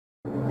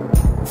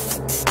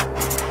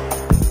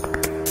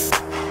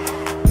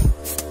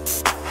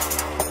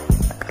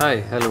Hi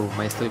hello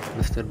myself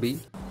mister B.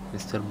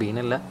 Mister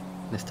ബീനല്ല,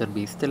 mister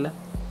beast അല്ല,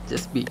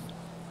 just be.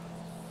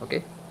 Okay,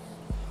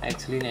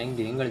 actually ഞാൻ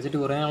game കളിച്ചിട്ട്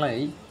കുറേ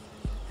നാളായി.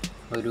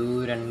 ഒരു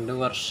 2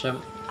 വർഷം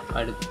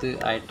അടുത്ത്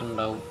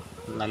ആയിട്ടുണ്ടാവും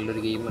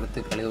നല്ലൊരു ഗെയിം എടുത്ത്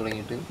കളി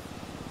തുടങ്ങിയിട്ട്.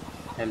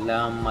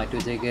 എല്ലാം മാറ്റി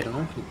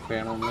വെച്ചേക്കായിരുന്നു.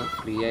 ഇപ്പോഴാണ് ഒന്ന്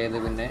ഫ്രീ ആയത്.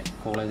 പിന്നെ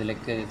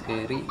കോളേജിലേക്ക്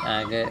കയറി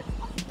ആകെ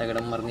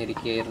തകിടം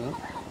മറിഞ്ഞിരിക്കുകയായിരുന്നു.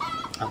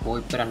 അപ്പോൾ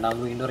ഇപ്പോൾ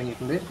രണ്ടാമത് വീണ്ടും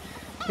ഇറങ്ങിയിട്ടുണ്ട്.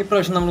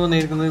 ഇപ്രാവശ്യം നമ്മൾ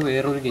വന്നിരിക്കുന്നത്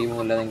വേറൊരു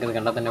ഗെയിമുമല്ല, നിങ്ങൾക്കത്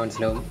കണ്ടാൽ തന്നെ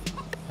മനസ്സിലാവും.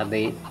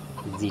 അതേ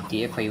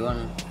GTA 5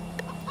 ആണ്.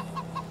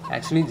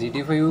 ആക്ച്വലി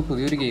GTA 5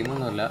 പുതിയൊരു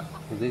ഗെയിമൊന്നുമല്ല.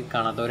 ഇത്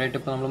കാണാത്തവരായിട്ട്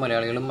ഇപ്പോൾ നമ്മൾ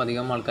മലയാളികളും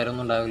അധികം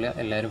ആൾക്കാരൊന്നും ഉണ്ടാവില്ല,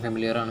 എല്ലാവരും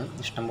ഫെമിലിയറാണ്.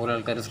 ഇഷ്ടംപോലെ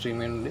ആൾക്കാർ സ്ട്രീം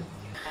ചെയ്യുന്നുണ്ട്.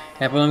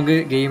 അപ്പോൾ നമുക്ക്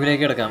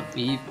ഗെയിമിലേക്ക് കിടക്കാം.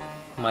 ഈ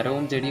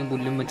മരവും ചെടിയും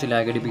പുല്ലും വെച്ച്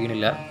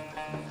ലാഗടിപ്പിക്കണില്ല.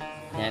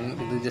 ഞാൻ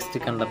ഇത് ജസ്റ്റ്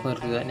കണ്ടപ്പോൾ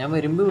നിർത്തുക. ഞാൻ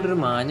വരുമ്പോൾ ഇവിടെ ഒരു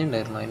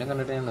മാഞ്ഞുണ്ടായിരുന്നു, അതിനെ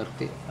കണ്ടിട്ട് ഞാൻ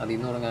നിർത്തി. അതിൽ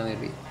നിന്ന് തുടങ്ങാൻ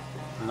കരുതി,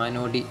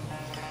 മനോടി.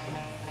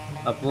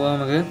 അപ്പോൾ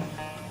നമുക്ക്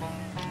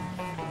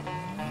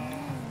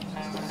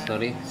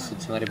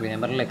സ്വിച്ച് മാറിപ്പോയി. ഞാൻ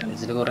പറഞ്ഞില്ലേ,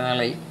 കളിച്ചിട്ട് കുറേ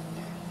നാളായി.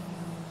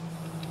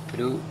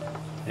 ഒരു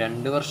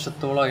 2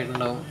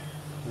 വർഷത്തോളമായിട്ടുണ്ടാവും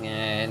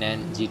ഞാൻ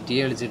GTA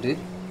കളിച്ചിട്ട്.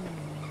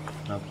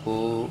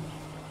 അപ്പോൾ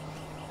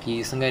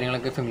കീസും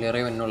കാര്യങ്ങളൊക്കെ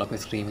ഫെമിലിയറായി വന്നുള്ളൂ. അപ്പോൾ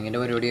സ്ട്രീമിങ്ങിൻ്റെ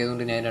പരിപാടി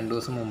ആയതുകൊണ്ട് ഞാൻ 2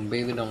 ദിവസം മുമ്പേ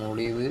ഇത്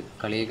ഡൗൺലോഡ് ചെയ്ത്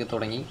കളിയൊക്കെ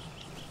തുടങ്ങി.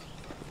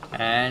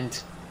 ആൻഡ്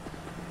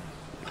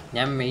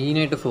ഞാൻ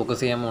മെയിനായിട്ട്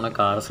ഫോക്കസ് ചെയ്യാൻ പോകുന്ന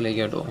കാർസിലേക്ക്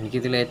കേട്ടോ.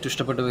 എനിക്കിതിൽ ഏറ്റവും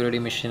ഇഷ്ടപ്പെട്ട പരിപാടി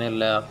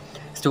മെഷീനല്ല,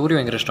 സ്റ്റോറി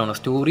ഭയങ്കര ഇഷ്ടമാണ്.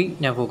 സ്റ്റോറി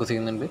ഞാൻ ഫോക്കസ്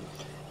ചെയ്യുന്നുണ്ട്.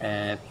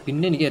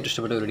 പിന്നെ എനിക്ക് ഏറ്റവും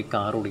ഇഷ്ടപ്പെട്ട പരിപാടി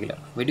കാർ ഓടിക്കില്ല.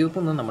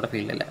 വെടിവെപ്പൊന്നും നമ്മുടെ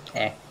ഫീൽഡല്ല.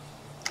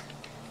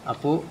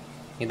 അപ്പോൾ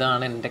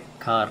ഇതാണ് എൻ്റെ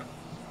കാർ.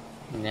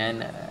 ഞാൻ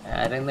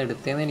ആരെന്ന്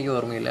എടുത്തതെന്ന് എനിക്ക്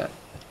ഓർമ്മയില്ല.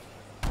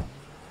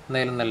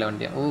 എന്തായാലും നല്ല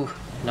വണ്ടിയാണ്.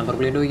 നമ്പർ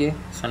പ്ലേറ്റ് നോക്കിയേ,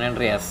 സാൻ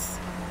ആൻഡ്രിയാസ്.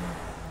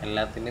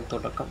 എല്ലാത്തിൻ്റെയും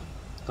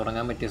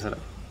തുടങ്ങാൻ പറ്റിയ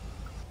സ്ഥലം.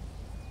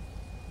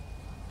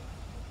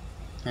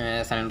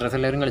 സാൻ ആൻഡ്രിയാസ്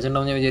എല്ലാവരും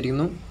കളിച്ചിട്ടുണ്ടാവും ഞാൻ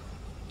വിചാരിക്കുന്നു.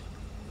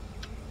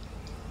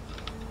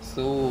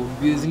 സോ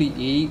ഒബ്വിയസ്ലി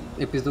ഈ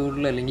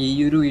എപ്പിസോഡിൽ അല്ലെങ്കിൽ ഈ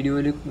ഒരു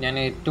വീഡിയോയിൽ ഞാൻ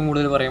ഏറ്റവും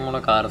കൂടുതൽ പറയാൻ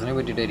പോകുന്ന കാർസിനെ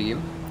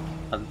പറ്റിയിട്ടായിരിക്കും.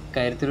 അത്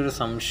കാര്യത്തിലൊരു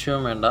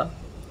സംശയവും വേണ്ട.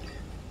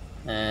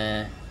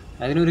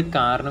 അതിനൊരു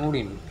കാരണം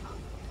കൂടിയുണ്ട്.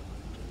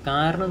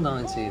 കാരണം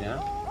എന്താണെന്ന് വെച്ച് കഴിഞ്ഞാൽ,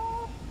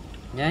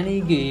 ഞാൻ ഈ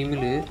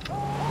ഗെയിമിൽ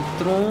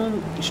ഇത്രയും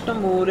ഇഷ്ടം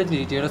പോലെ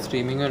GTAയുടെ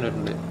സ്ട്രീമിങ്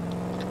കണ്ടിട്ടുണ്ട്.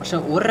 പക്ഷെ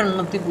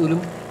ഒരെണ്ണത്തിൽ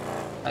പോലും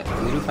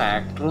ഒരു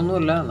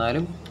ഫാക്ടറൊന്നുമല്ല,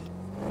 എന്നാലും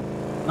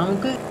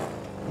നമുക്ക്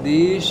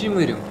ദേഷ്യം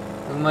വരും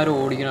ഇവന്മാർ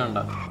ഓടിക്കണണ്ട.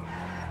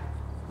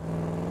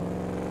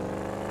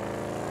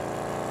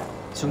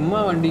 ചുമ്മാ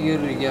വണ്ടി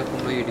കയറിയിരിക്കുക,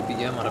 കൊണ്ടുപോയി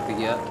ഇടിപ്പിക്കുക,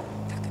 മറപ്പിക്കുക,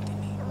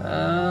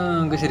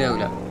 നമുക്ക്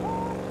ശരിയാവില്ല.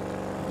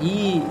 ഈ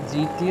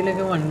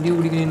GTAയിലൊക്കെ വണ്ടി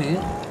ഓടിക്കുന്നതിന്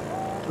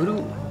ഒരു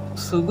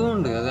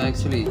സുഖമുണ്ട്. അത്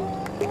ആക്ച്വലി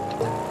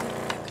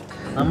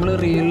നമ്മൾ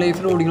റിയൽ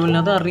ലൈഫിൽ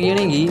ഓടിക്കണമല്ലോ. അത്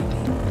അറിയണമെങ്കിൽ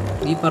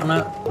ഈ പറഞ്ഞ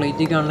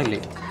പ്ലേറ്റിൽ കാണുന്നില്ലേ,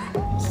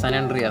 സാൻ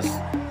ആൻഡ്രിയാസ്,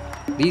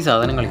 ഈ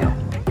സാധനം കളിക്കണം.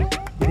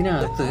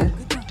 ഇതിനകത്ത്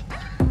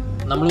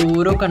നമ്മൾ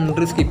ഓരോ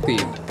കൺട്രി സ്കിപ്പ്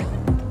ചെയ്യും.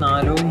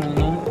 4 or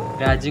 3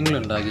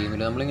 രാജ്യങ്ങളുണ്ട് ആ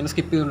ഗെയിമിൽ. നമ്മളിങ്ങനെ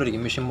സ്കിപ്പ്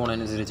ചെയ്തുകൊണ്ടിരിക്കും മിഷൻ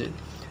പോണതിനനുസരിച്ച്.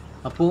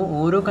 അപ്പോൾ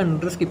ഓരോ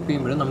കൺട്രി സ്കിപ്പ്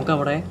ചെയ്യുമ്പോഴും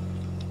നമുക്കവിടെ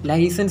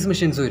ലൈസൻസ്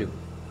മിഷൻസ് വരും.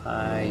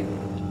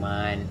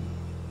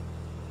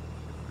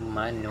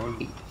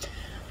 മനോടി.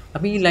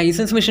 അപ്പോൾ ഈ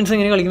ലൈസൻസ് മിഷൻസ്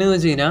എങ്ങനെ കളിക്കണമെന്ന്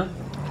വെച്ച് കഴിഞ്ഞാൽ,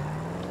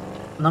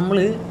 നമ്മൾ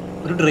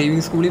ഒരു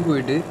ഡ്രൈവിംഗ് സ്കൂളിൽ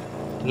പോയിട്ട്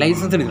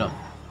ലൈസൻസ് എടുക്കണം.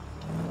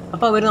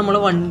 അപ്പോൾ അവർ നമ്മളെ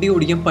വണ്ടി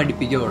ഓടിക്കാൻ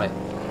പഠിപ്പിക്കും. അവിടെ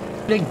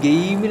പിന്നെ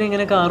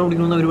ഗെയിമിലെങ്ങനെ കാർ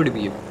ഓടിക്കണമെന്ന് അവർ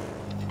പഠിപ്പിക്കും.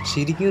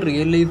 ശരിക്കും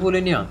റിയൽ ലൈഫ് പോലെ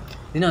തന്നെയാണ്.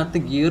 ഇതിനകത്ത്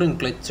ഗിയറും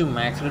ക്ലച്ചും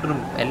ആക്സിലേറ്ററും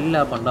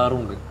എല്ലാ പണ്ടാറും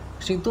ഉണ്ട്.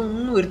 പക്ഷെ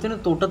ഇതൊന്നും ഒരുത്തന്നെ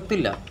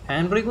തൊട്ടത്തില്ല.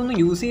 Hand ബ്രേക്കൊന്നും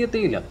use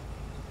ചെയ്യത്തേയില്ല.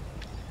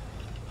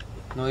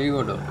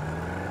 നോയിക്കോട്ടോ,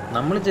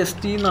 നമ്മൾ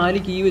ജസ്റ്റ് ഈ 4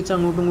 കീ വെച്ച്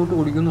അങ്ങോട്ടും ഇങ്ങോട്ടും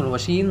ഓടിക്കുന്നുള്ളൂ.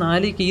 പക്ഷേ ഈ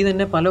 4 കീ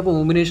തന്നെ പല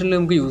കോമ്പിനേഷനിൽ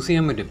നമുക്ക് യൂസ്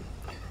ചെയ്യാൻ പറ്റും.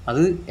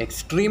 അത്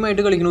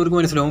എക്സ്ട്രീമായിട്ട് കളിക്കുന്നവർക്ക്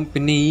മനസ്സിലാവും.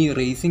 പിന്നെ ഈ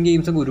റേസിംഗ്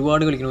ഗെയിംസൊക്കെ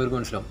ഒരുപാട് കളിക്കുന്നവർക്ക്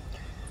മനസ്സിലാവും.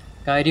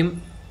 കാര്യം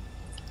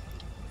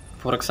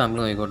ഫോർ എക്സാമ്പിൾ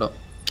നോക്കിക്കോട്ടോ,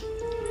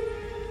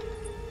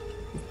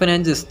 ഇപ്പം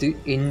ഞാൻ ജസ്റ്റ്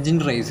എൻജിൻ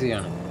റേസ്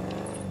ചെയ്യാണ്.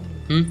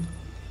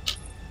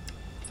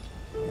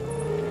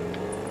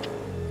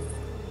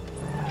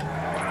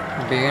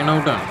 ബേൺ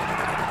ഔട്ടാണ്.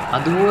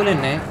 അതുപോലെ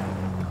തന്നെ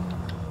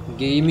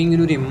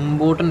ഗെയിമിങ്ങിനൊരു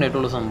ഇമ്പോർട്ടൻ്റ്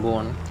ആയിട്ടുള്ള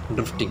സംഭവമാണ്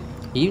ഡ്രിഫ്റ്റിംഗ്.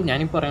 ഈ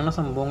ഞാനീ പറയുന്ന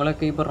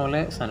സംഭവങ്ങളൊക്കെ ഈ പറഞ്ഞ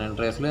പോലെ സാൻ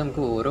ആൻഡ്രിയാസിൽ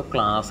നമുക്ക് ഓരോ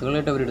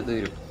ക്ലാസ്സുകളായിട്ട് അവരെടുത്ത്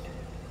തരും.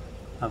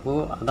 അപ്പോൾ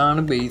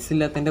അതാണ് ബേസ്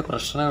ഇല്ലാത്തതിൻ്റെ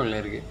പ്രശ്നം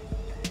പിള്ളേർക്ക്.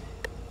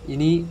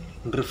 ഇനി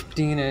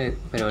ഡ്രിഫ്റ്റിങ്ങിന്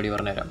പരിപാടി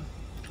പറഞ്ഞുതരാം.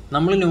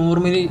 നമ്മൾ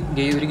നോർമലി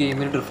ഒരു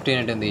ഗെയിമിൽ ഡ്രിഫ്റ്റ്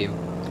ചെയ്യാനായിട്ട് എന്ത് ചെയ്യും?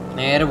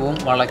 നേരെ പോവും,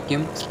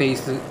 വളയ്ക്കും,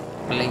 സ്പേസ്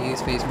അല്ലെങ്കിൽ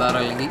സ്പേസ് ബാർ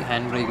അല്ലെങ്കിൽ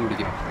ഹാൻഡ് ബ്രേക്ക്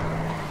പിടിക്കും.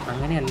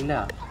 അങ്ങനെയല്ല,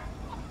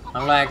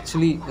 നമ്മൾ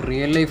ആക്ച്വലി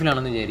റിയൽ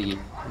ലൈഫിലാണെന്ന് വിചാരിക്കും.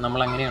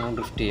 നമ്മളങ്ങനെയാണോ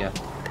ഡ്രിഫ്റ്റ്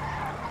ചെയ്യുക?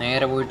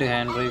 നേരെ പോയിട്ട്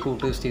ഹാൻഡ് ബ്രേക്ക്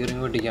വിട്ട്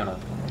സ്റ്റിയറിംഗ് പൊട്ടിക്കുകയാണോ?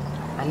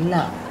 അല്ല.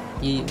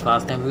 ഈ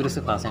ഫാസ്റ്റ് ആൻഡ്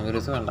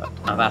ഫ്യൂരിയസ് വേണ്ട.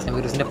 ആ ഫാസ്റ്റ് ആൻഡ്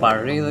ഫ്യൂരിയസിൻ്റെ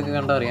പഴയ ഇതൊക്കെ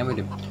കണ്ടാൽ അറിയാൻ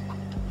പറ്റും.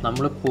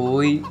 നമ്മൾ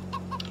പോയി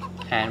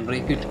ഹാൻഡ്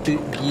ബ്രേക്ക് ഇട്ട്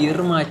ഗിയർ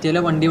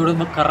മാറ്റിയാലേ വണ്ടി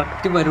ഇവിടെ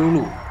കറക്റ്റ്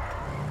വരുള്ളൂ.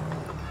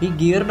 ഈ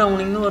ഗിയർ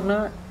ഡൗണിങ് എന്ന്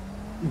പറഞ്ഞാൽ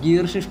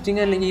ഗിയർ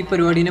ഷിഫ്റ്റിംഗ് അല്ലെങ്കിൽ ഈ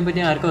പരിപാടീനെ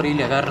പറ്റി ആർക്കും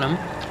അറിയില്ല. കാരണം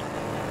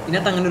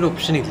ഇതിനകത്ത് അങ്ങനെ ഒരു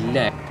ഓപ്ഷൻ ഇല്ല.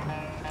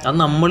 അത്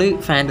നമ്മൾ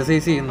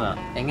ഫാൻറ്റസൈസ് ചെയ്യുന്നതാണ്.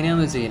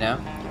 എങ്ങനെയാണെന്ന് വെച്ച് കഴിഞ്ഞാൽ,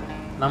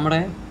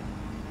 നമ്മുടെ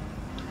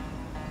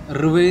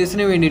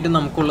റിവേഴ്സിന് വേണ്ടിയിട്ട്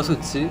നമുക്കുള്ള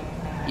സ്വിച്ച്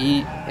ഈ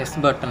എസ്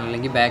ബട്ടൺ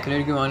അല്ലെങ്കിൽ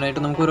ബാക്കിലേക്ക്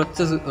പോകാനായിട്ട് നമുക്ക്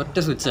ഒറ്റ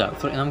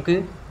സ്വിച്ചാണ്. നമുക്ക്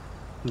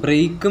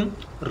ബ്രേക്കും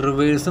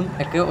റിവേഴ്സും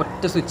ഒക്കെ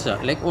ഒറ്റ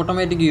സ്വിച്ചാണ്, ലൈക്ക്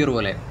ഓട്ടോമാറ്റിക് ഗിയർ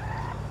പോലെ.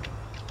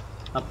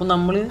 അപ്പോൾ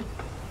നമ്മൾ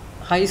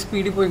ഹൈ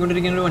സ്പീഡിൽ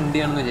പോയിക്കൊണ്ടിരിക്കുന്ന ഒരു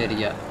വണ്ടിയാണെന്ന്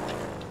വിചാരിക്കുക.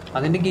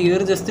 അതിൻ്റെ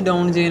ഗിയർ ജസ്റ്റ്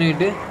ഡൗൺ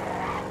ചെയ്യാനായിട്ട്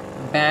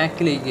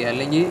ബാക്കിലേക്ക്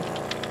അല്ലെങ്കിൽ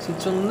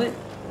സ്വിച്ച് ഒന്ന്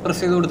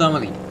പ്രസ് ചെയ്ത് കൊടുത്താൽ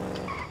മതി.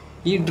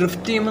 ഈ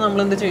ഡ്രിഫ്റ്റ് ചെയ്യുമ്പോൾ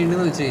നമ്മളെന്താ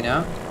ചെയ്യേണ്ടതെന്ന് വെച്ച്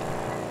കഴിഞ്ഞാൽ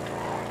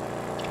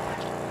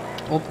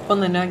ഒപ്പം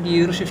തന്നെ ആ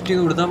ഗിയർ ഷിഫ്റ്റ്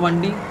ചെയ്ത് കൊടുത്താൽ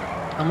വണ്ടി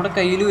നമ്മുടെ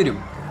കയ്യിൽ വരും.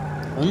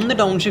 ഒന്ന്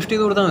ഡൗൺ ഷിഫ്റ്റ്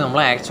ചെയ്ത് കൊടുത്താൽ മതി.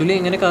 നമ്മൾ ആക്ച്വലി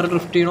എങ്ങനെ കാർ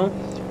ഡ്രിഫ്റ്റ് ചെയ്യണോ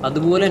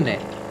അതുപോലെ തന്നെ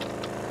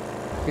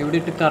എവിടെ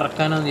ഇട്ട്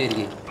കറക്കാനാന്ന്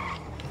വിചാരിക്കും.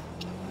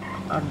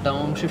 ആ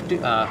ഡൗൺ ഷിഫ്റ്റ്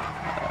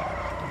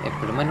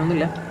എപ്പോഴും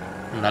മറ്റൊന്നുമില്ല,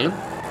 എന്നാലും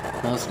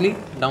മോസ്റ്റ്ലി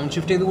ഡൗൺ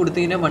ഷിഫ്റ്റ് ചെയ്ത് കൊടുത്തു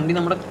കഴിഞ്ഞാൽ വണ്ടി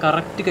നമ്മുടെ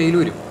കറക്റ്റ് കയ്യിൽ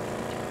വരും.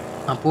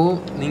 അപ്പോൾ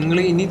നിങ്ങൾ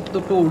ഇനി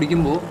തൊട്ട്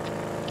ഓടിക്കുമ്പോൾ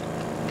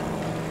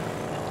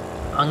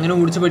അങ്ങനെ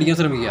ഓടിച്ച് പഠിക്കാൻ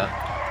ശ്രമിക്കുക.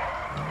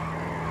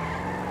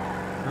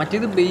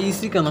 മറ്റേത്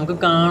ബേസിക്കാണ്, നമുക്ക്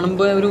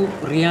കാണുമ്പോൾ ഒരു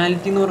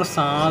റിയാലിറ്റി എന്ന് പറഞ്ഞ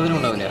സാധനം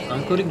ഉണ്ടാവില്ല.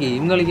 നമുക്കൊരു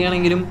ഗെയിം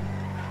കളിക്കുകയാണെങ്കിലും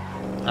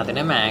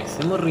അതിനെ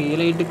മാക്സിമം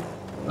റിയലായിട്ട്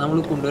നമ്മൾ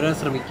കൊണ്ടുവരാൻ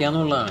ശ്രമിക്കുക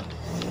എന്നുള്ളതാണ്.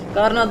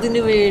 കാരണം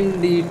അതിന്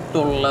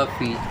വേണ്ടിയിട്ടുള്ള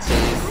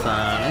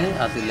ഫീച്ചേഴ്സാണ്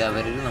അതിൽ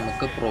അവർ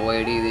നമുക്ക്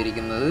പ്രൊവൈഡ്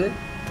ചെയ്തിരിക്കുന്നത്.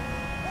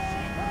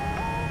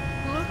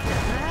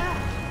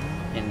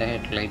 എൻ്റെ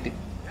ഹെഡ്ലൈറ്റ്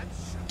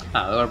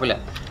അത് കുഴപ്പമില്ല,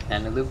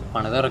 ഞാനിത്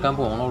പണിതിറക്കാൻ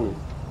പോകണുള്ളൂ.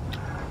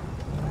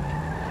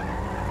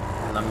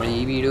 നമ്മൾ ഈ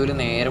വീഡിയോയിൽ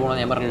നേരെ പോകണം.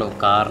 ഞാൻ പറഞ്ഞല്ലോ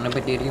കാറിനെ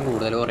പറ്റിയായിരിക്കും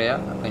കൂടുതൽ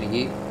പറയുക. അപ്പോൾ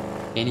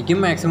എനിക്കും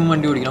മാക്സിമം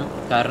വണ്ടി ഓടിക്കണം.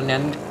 കാരണം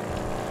ഞാൻ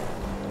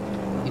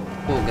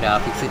ഇപ്പോൾ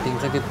ഗ്രാഫിക്സ്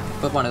സെറ്റിങ്സൊക്കെ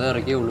ഇപ്പോൾ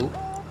പണിതിറക്കിയേ ഉള്ളൂ.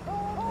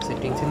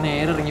 സെറ്റിങ്സിൽ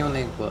നേരെ ഇറങ്ങി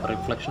വന്നേക്കുക.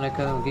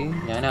 റിഫ്ലക്ഷനൊക്കെ നോക്കി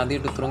ഞാൻ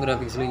ആദ്യമായിട്ട് ഇത്രയും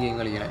ഗ്രാഫിക്സിൽ ഗെയിം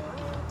കളിക്കണേ.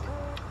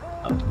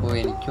 അപ്പോൾ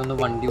എനിക്കൊന്ന്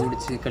വണ്ടി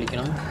ഓടിച്ച്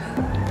കളിക്കണം,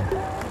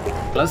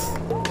 പ്ലസ്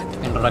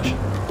ഇൻട്രൊഡക്ഷൻ.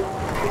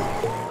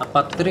 അപ്പം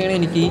അത്രയാണ്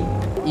എനിക്ക്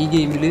ഈ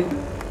ഗെയിമിൽ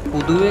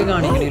പൊതുവെ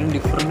കാണിക്കണേലും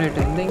ഡിഫറെൻ്റ് ആയിട്ട്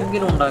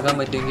എന്തെങ്കിലും ഉണ്ടാക്കാൻ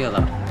പറ്റുമെങ്കിൽ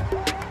അതാണ്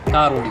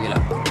കാർ ഓടിക്കല.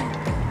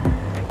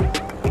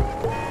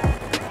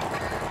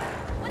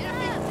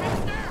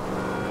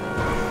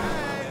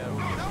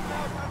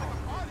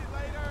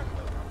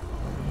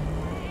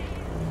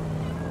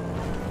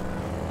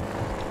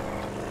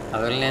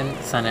 അതുപോലെ ഞാൻ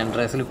സാൻ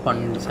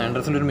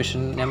ആൻഡ്രിയാസിലൊരു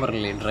മിഷൻ ഞാൻ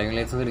പറഞ്ഞില്ലേ, ഡ്രൈവിംഗ്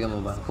ലൈസൻസ് എടുക്കാൻ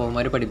പോകുമ്പോൾ അപ്പോൾ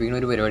അവന്മാർ പഠിപ്പിക്കുന്ന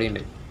ഒരു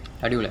പരിപാടിയുണ്ട്,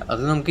 അടിപൊളിയാണ്.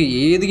 അത് നമുക്ക്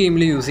ഏത്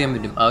ഗെയിമിലും യൂസ് ചെയ്യാൻ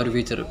പറ്റും ആ ഒരു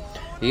ഫീച്ചർ.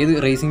 ഏത്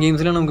റേസിംഗ്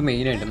ഗെയിംസിലാണ് നമുക്ക്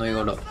മെയിനായിട്ട്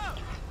നോക്കിക്കോട്ടോ.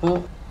 അപ്പോൾ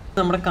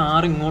നമ്മുടെ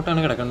കാർ ഇങ്ങോട്ടാണ്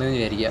കിടക്കുന്നത്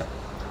വിചാരിക്കുക,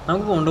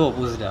 നമുക്ക് പോകേണ്ട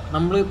ഓപ്പോസിറ്റാണ്.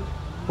 നമ്മൾ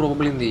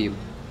പ്രോബ്ലം എന്ത് ചെയ്യും,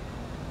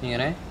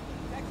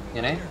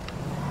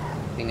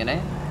 ഇങ്ങനെ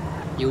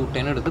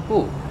യു-ടേൺ എടുത്ത്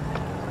പോവും.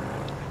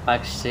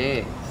 പക്ഷേ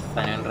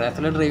സാൻ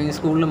ആൻഡ്രിയാസിലെ ഡ്രൈവിംഗ്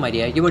സ്കൂളിൽ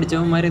മര്യാദയ്ക്ക്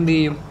പഠിച്ചവന്മാരെന്ത്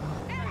ചെയ്യും,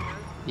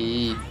 ഈ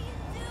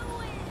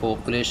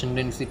പോപ്പുലേഷൻ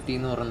ഡെൻസിറ്റി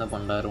എന്ന് പറയുന്ന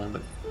പണ്ടാരമുണ്ട്.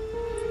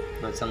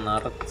 എന്ന് വെച്ചാൽ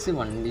നിറച്ച്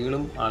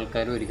വണ്ടികളും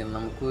ആൾക്കാരും ഇരിക്കുന്നത്,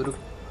 നമുക്കൊരു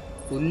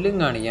പുല്ലും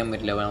കാണിക്കാൻ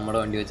പറ്റില്ല നമ്മുടെ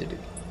വണ്ടി വെച്ചിട്ട്.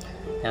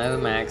 ഞാനത്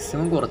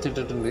മാക്സിമം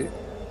കുറച്ചിട്ടിട്ടുണ്ട്.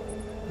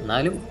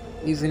 എന്നാലും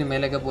ഈ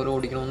സിനിമയിലൊക്കെ പോലെ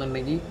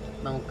ഓടിക്കണമെന്നുണ്ടെങ്കിൽ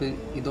നമുക്ക്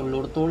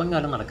ഇതുള്ളിടത്തോളം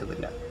കാലം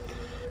നടക്കത്തില്ല.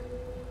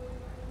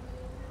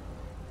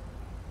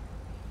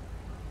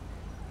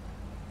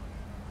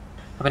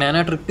 അപ്പോൾ ഞാൻ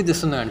ആ ട്രിക്ക്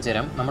ജസ്റ്റ് ഒന്ന് കാണിച്ചു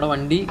തരാം. നമ്മുടെ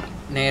വണ്ടി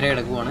നേരെ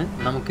കിടക്കുവാണ്,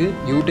 നമുക്ക്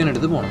യു-ടേൺ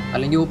എടുത്ത് പോകണം,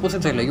 അല്ലെങ്കിൽ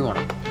ഓപ്പോസിറ്റ് സൈഡിലേക്ക്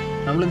പോകണം.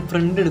 നമ്മൾ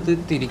ഫ്രണ്ട് എടുത്ത്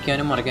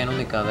തിരിക്കാനും മറിക്കാനും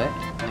നിൽക്കാതെ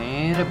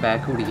നേരെ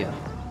ബാക്ക് പിടിക്കുക.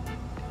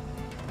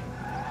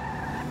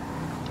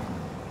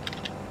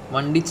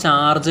 വണ്ടി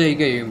ചാർജ് ആയി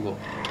കഴിയുമ്പോൾ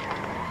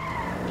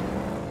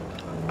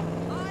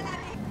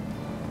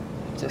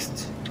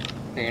ജസ്റ്റ്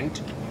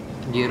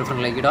ഗിയർ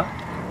ഫ്രണ്ടിലേക്ക് ഇടാം.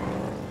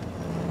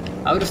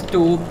 ആ ഒരു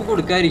സ്റ്റോപ്പ്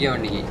കൊടുക്കാതിരിക്കുക,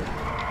 വണ്ടിക്ക്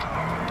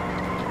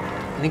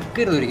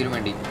നിൽക്കരുത് ഒരിക്കലും.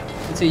 വണ്ടി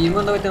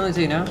ചെയ്യുമ്പോൾ എന്താ പറ്റുകയെന്ന്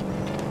വെച്ച് കഴിഞ്ഞാൽ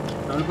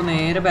നമ്മളിപ്പോൾ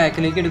നേരെ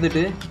ബാക്കിലേക്ക്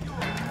എടുത്തിട്ട്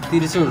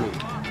തിരിച്ചുള്ളൂ,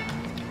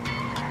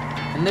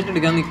 എന്നിട്ട്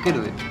എടുക്കാൻ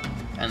നിൽക്കരുത്.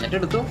 എന്നിട്ട്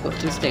എടുത്തു.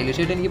 കുറച്ച് സ്റ്റൈലിഷ്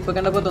ആയിട്ട് എനിക്കിപ്പോൾ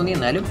കണ്ടപ്പോൾ തോന്നി.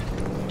 എന്നാലും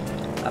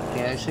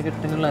അത്യാവശ്യ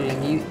ഘട്ടങ്ങളിൽ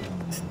അല്ലെങ്കിൽ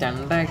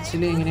സ്റ്റണ്ട്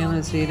ആക്ച്വലി എങ്ങനെയാണെന്ന്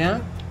വെച്ച് കഴിഞ്ഞാൽ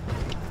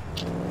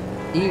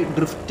ഈ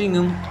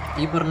ഡ്രിഫ്റ്റിങ്ങും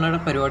ഈ പറഞ്ഞ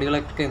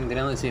പരിപാടികളൊക്കെ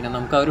എന്തിനാണെന്ന് വെച്ച് കഴിഞ്ഞാൽ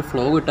നമുക്ക് ആ ഒരു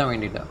ഫ്ലോ കിട്ടാൻ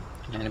വേണ്ടിയിട്ടാണ്.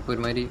 ഞാനിപ്പോൾ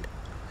ഒരുമാതിരി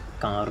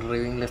കാർ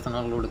ഡ്രൈവിംഗ്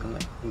ലെസണാണല്ലോ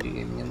കൊടുക്കുന്നത്,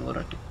 ഗെയിമിംഗ് എന്ന്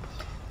പറഞ്ഞിട്ട്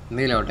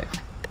എന്തെങ്കിലും ആവട്ടെ.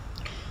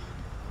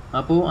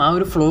 അപ്പോൾ ആ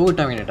ഒരു ഫ്ലോ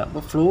കിട്ടാൻ വേണ്ടിയിട്ടാണ്.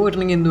 അപ്പോൾ ഫ്ലോ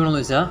കിട്ടണമെങ്കിൽ എന്ത്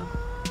വേണമെന്ന് വെച്ചാൽ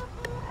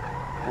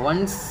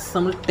വൺസ്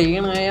നമ്മൾ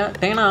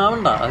ടേൺ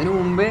ആവണ്ട, അതിന്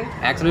മുമ്പേ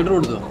ആക്സിലേറ്റർ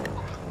കൊടുത്തു.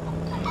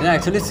 ഇത്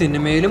ആക്ച്വലി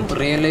സിനിമയിലും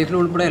റിയൽ ലൈഫിലും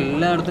ഉൾപ്പെടെ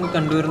എല്ലായിടത്തും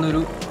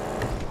കണ്ടുവരുന്നൊരു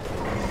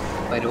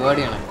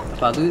പരിപാടിയാണ്.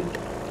 അപ്പോൾ അത്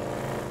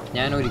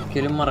ഞാൻ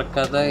ഒരിക്കലും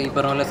മറക്കാത്ത ഈ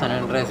പറഞ്ഞ പോലെ സാൻ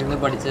ആൻഡ്രിയാസിൽ നിന്ന്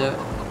പഠിച്ച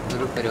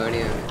ഒരു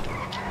പരിപാടിയാണ്.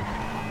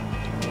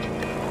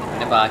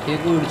 പിന്നെ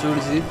ബാക്കിയൊക്കെ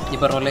ഓടിച്ച് ഈ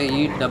പറഞ്ഞ പോലെ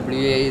ഈ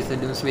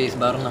WASD സ്പേസ്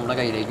ബാറും നമ്മുടെ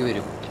കയ്യിലേക്ക്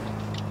വരും.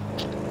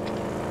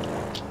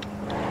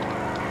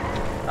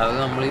 അത്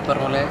നമ്മൾ ഈ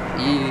പറഞ്ഞ പോലെ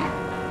ഈ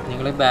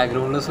നിങ്ങൾ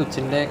ബാക്ക്ഗ്രൗണ്ടിൽ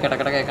സ്വിച്ചിൻ്റെ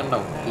കിടക്കട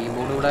കേൾക്കണ്ടാവും,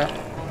 കീബോർഡ് ഇവിടെ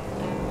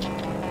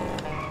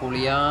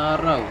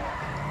പൊളിയാറാവും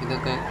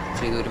ഇതൊക്കെ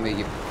ചെയ്തു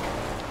വരുമ്പോഴേക്കും.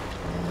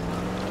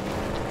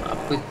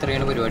 അപ്പോൾ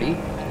ഇത്രയാണ് പരിപാടി.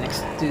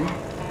 നെക്സ്റ്റ്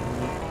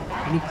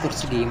ഇനി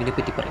കുറച്ച് ഗെയിമിനെ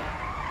പറ്റി പറയാം.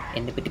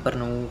 എന്നെ പറ്റി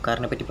പറഞ്ഞു,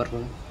 കാറിനെ പറ്റി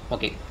പറഞ്ഞു.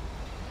 ഓക്കെ,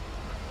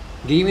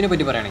 ഗെയിമിനെ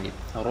പറ്റി പറയുകയാണെങ്കിൽ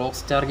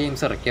റോക്സ്റ്റാർ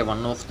ഗെയിംസ് ഇറക്കിയ വൺ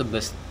ഓഫ് ദ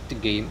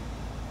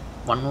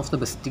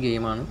ബെസ്റ്റ്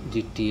ഗെയിമാണ്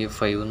GTA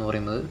 5 എന്ന്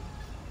പറയുന്നത്.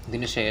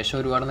 ഇതിന് ശേഷം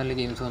ഒരുപാട് നല്ല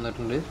ഗെയിംസ്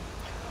വന്നിട്ടുണ്ട്.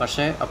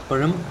 പക്ഷേ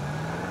അപ്പോഴും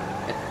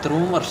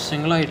എത്രയും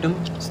വർഷങ്ങളായിട്ടും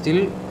സ്റ്റിൽ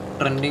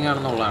ട്രെൻഡിങ്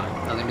ആണെന്നുള്ളതാണ്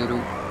അതിൻ്റെ ഒരു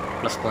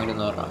പ്ലസ് പോയിൻ്റ്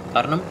എന്ന് പറഞ്ഞാൽ.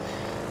 കാരണം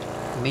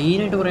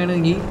മെയിനായിട്ട്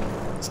പറയുകയാണെങ്കിൽ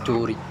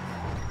സ്റ്റോറി.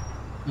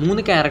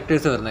 3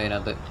 ക്യാരക്ടേഴ്സ് വരുന്നത്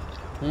അതിനകത്ത്.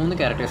 3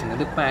 ക്യാരക്ടേഴ്സ് ഉണ്ട്.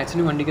 ഇതിപ്പോൾ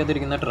ആക്ച്വലി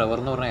വണ്ടിക്കകത്തിരിക്കുന്ന ട്രെവർ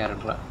എന്ന് പറഞ്ഞ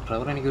ക്യാരക്ടറാണ്.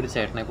 ട്രെവർ എനിക്കൊരു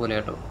ചേട്ടനെ പോലെ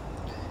കേട്ടോ.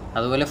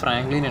 അതുപോലെ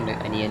ഫ്രാങ്ക്ലിൻ ഉണ്ട്,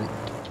 അനിയൻ.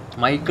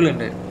 മൈക്കിൾ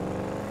ഉണ്ട്.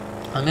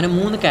 അങ്ങനെ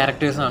 3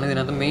 ക്യാരക്ടേഴ്സാണ്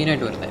ഇതിനകത്ത്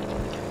മെയിനായിട്ട് വരുന്നത്.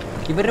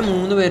 ഇവരുടെ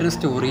 3 പേരുടെ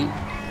സ്റ്റോറി,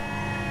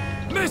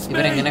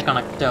 ഇവരെങ്ങനെ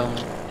കണക്റ്റ് ആവും,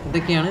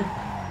 ഇതൊക്കെയാണ്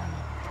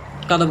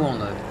കഥ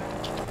പോകുന്നത്.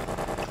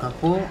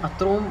 അപ്പോൾ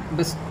അത്രയും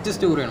ബെസ്റ്റ്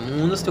സ്റ്റോറിയാണ്.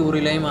 3 സ്റ്റോറി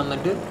ലൈൻ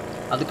വന്നിട്ട്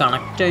അത്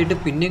കണക്റ്റായിട്ട്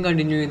പിന്നെയും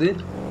കണ്ടിന്യൂ ചെയ്ത്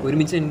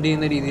ഒരുമിച്ച് എൻഡ്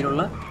ചെയ്യുന്ന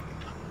രീതിയിലുള്ള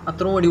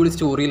അത്രയും അടിപൊളി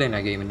സ്റ്റോറി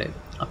ലൈനാണ് ഗെയിമിൻ്റെ.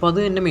 അപ്പോൾ അത്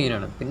തന്നെ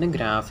മെയിനാണ്. പിന്നെ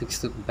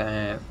ഗ്രാഫിക്സ്,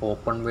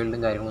 ഓപ്പൺ വേൾഡും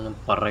കാര്യങ്ങളൊന്നും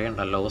പറയണ്ട.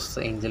 ലോസ്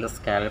ഏഞ്ചലസ്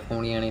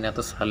കാലിഫോർണിയയാണ്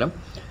ഇതിനകത്ത് സ്ഥലം.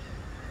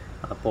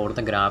 അപ്പോൾ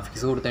അവിടുത്തെ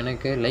ഗ്രാഫിക്സ്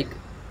കൊടുത്തതിനൊക്കെ ലൈക്ക്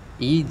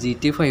ഈ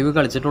GTA 5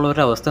 കളിച്ചിട്ടുള്ള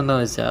ഒരു അവസ്ഥ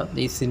എന്താണെന്ന് വെച്ചാൽ,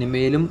 ഈ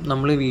സിനിമയിലും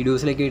നമ്മൾ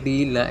വീഡിയോസിലൊക്കെ ആയിട്ട്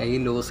ഈ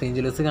ലോസ്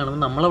ഏഞ്ചലസ്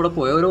കാണുമ്പോൾ നമ്മളവിടെ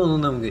പോയവരോ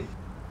തോന്നും നമുക്ക്.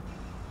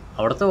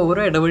 അവിടുത്തെ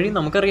ഓരോ ഇടവഴി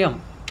നമുക്കറിയാം.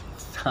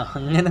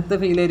 അങ്ങനത്തെ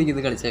ഫീലായിരിക്കും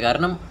ഇത് കളിച്ചത്.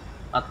 കാരണം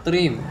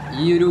അത്രയും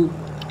ഈ ഒരു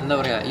എന്താ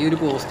പറയുക, ഈ ഒരു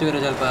പോസ്റ്റ് വരെ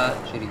ചിലപ്പോൾ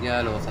ശരിക്കും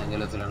ലോസ്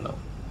ഏഞ്ചലസിലുണ്ടാവും,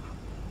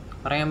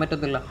 പറയാൻ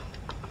പറ്റത്തില്ല.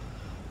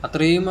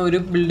 അത്രയും അവർ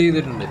ബിൽഡ്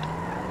ചെയ്തിട്ടുണ്ട്.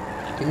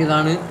 പിന്നെ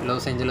ഇതാണ്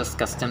ലോസ് ഏഞ്ചലസ്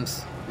കസ്റ്റംസ്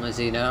എന്ന്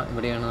വെച്ച് കഴിഞ്ഞാൽ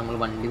ഇവിടെയാണ് നമ്മൾ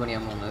വണ്ടി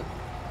പണിയാൻ പോകുന്നത്.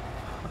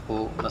 അപ്പോൾ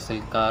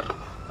മസിൽ കാർ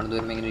പണിത്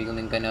വരുമ്പോൾ എങ്ങനെ ഇരിക്കും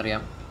നിങ്ങൾക്ക് തന്നെ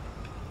അറിയാം.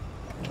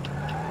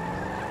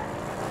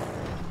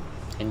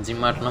 എൻജിൻ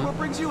മാറ്റണം,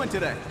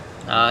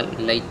 ആ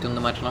ലൈറ്റ്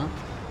ഒന്ന് മാറ്റണം,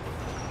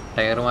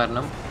 ടയർ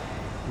മാറ്റണം,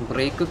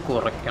 ബ്രേക്ക്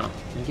കുറയ്ക്കണം.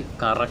 എനിക്ക്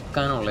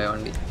കറക്കാനുള്ള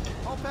വണ്ടി.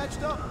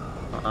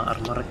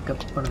 ആർമറൊക്കെ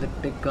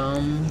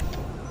പണിതിട്ടേക്കാം.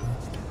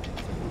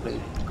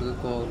 ബ്രേക്ക്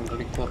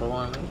ഓൾറെഡി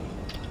കുറവാണ്.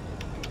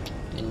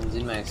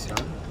 Engine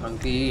maximum.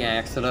 നമുക്ക് ഈ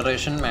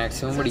ആക്സലറേഷൻ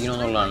മാക്സിമം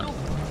പിടിക്കണമെന്നുള്ളതാണ്.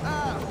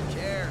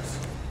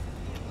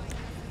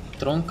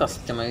 ഇത്രയും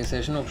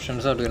കസ്റ്റമൈസേഷൻ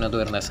ഓപ്ഷൻസ് ആയിട്ട് ഇതിനകത്ത്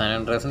വരുന്നത്. സാൻ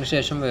ആൻഡ്രിയാസിന്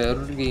ശേഷം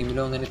വേറൊരു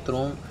ഗെയിമിലോ അങ്ങനെ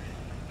ഇത്രയും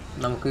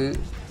നമുക്ക്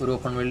ഒരു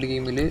ഓപ്പൺ വേൾഡ്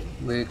ഗെയിമിൽ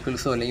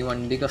വെഹിക്കിൾസോ അല്ലെങ്കിൽ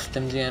വണ്ടി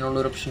കസ്റ്റം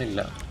ചെയ്യാനുള്ളൊരു ഓപ്ഷൻ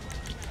ഇല്ല.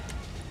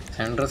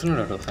 സാൻ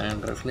ആൻഡ്രിയാസിലുണ്ട് കേട്ടോ. സാൻ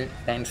ആൻഡ്രിയാസിൽ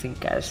ഡാൻസിങ്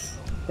കാഷ്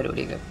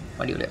പരിപാടിയൊക്കെ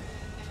അടിപൊളിയാണ്.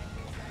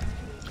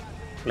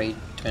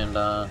 പ്ലേറ്റ് വേണ്ട,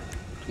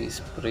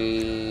 സ്പ്രേ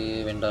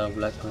വേണ്ട,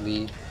 ബ്ലാക്ക് മതി.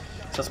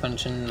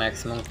 സസ്പെൻഷൻ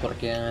മാക്സിമം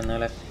കുറയ്ക്കുക,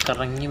 എന്നാലേ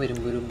കറങ്ങി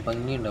വരുമ്പോൾ ഒരു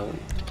ഭംഗി ഉണ്ടാവും.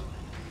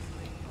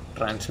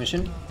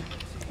 ട്രാൻസ്മിഷൻ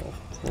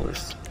ഓഫ്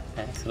കോഴ്സ്,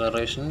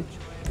 ആക്സലറേഷൻ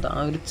ആ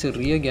ഒരു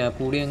ചെറിയ ഗ്യാപ്പ്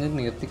കൂടി അങ്ങ്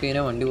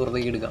നിർത്തിക്കഴിഞ്ഞാൽ വണ്ടി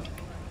പുറത്തേക്ക് എടുക്കാം.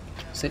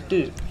 സെറ്റ്.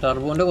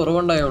 ടർബോൻ്റെ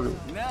കുറവുണ്ടായുള്ളൂ.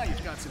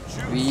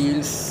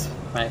 വീൽസ്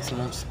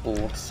മാക്സിമം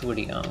സ്പോർട്സ്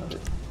പിടിക്കാവുന്നത്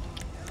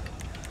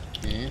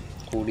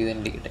കൂടി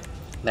തന്നെ ഇരിക്കട്ടെ.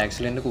 ഇത്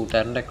ആക്ച്വലി എൻ്റെ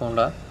കൂട്ടുകാരൻ്റെ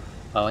അക്കൗണ്ടാണ്.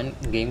 അവൻ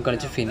ഗെയിം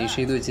കളിച്ച് ഫിനിഷ്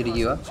ചെയ്ത്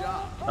വെച്ചിരിക്കുക.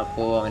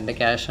 അപ്പോൾ അവൻ്റെ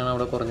ക്യാഷാണ്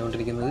അവിടെ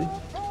കുറഞ്ഞുകൊണ്ടിരിക്കുന്നത്.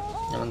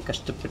 അവൻ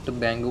കഷ്ടപ്പെട്ട്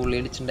ബാങ്ക്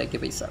ഉള്ളിയടിച്ചുണ്ടാക്കിയ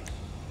പൈസ.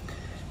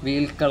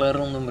 വീൽ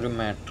കളറൊന്നും ഒരു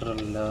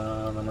മാറ്ററല്ല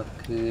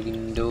നമുക്ക്.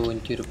 വിൻഡോ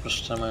എനിക്കൊരു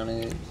പ്രശ്നമാണ്.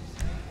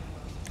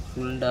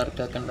 ഫുൾ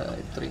ഡാർക്ക് ആക്കണ്ട,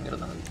 ഇത്രയും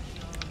കിടന്നാൽ മതി.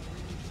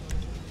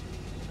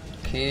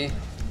 ഓക്കെ,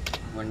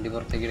 വണ്ടി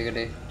പുറത്തേക്ക്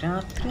എടുക്കട്ടെ.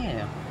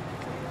 രാത്രിയായ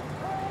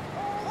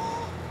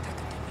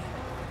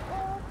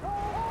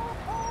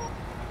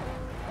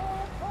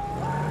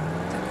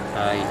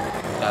ഹായ്.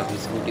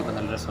 ഗ്രാഫിക്സ് കൂട്ടി ഇപ്പം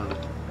നല്ല രസമുണ്ട്.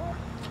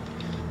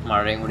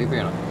 മഴയും കൂടി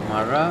പെയ്യണം.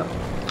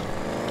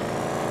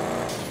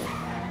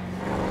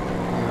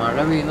 മഴ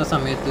പെയ്യുന്ന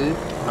സമയത്ത്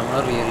നമ്മൾ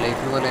റിയൽ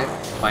ലൈഫ് പോലെ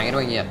ഭയങ്കര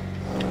ഭംഗിയാണ്.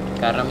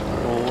 കാരണം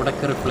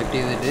റോഡൊക്കെ റിഫ്ലക്റ്റ്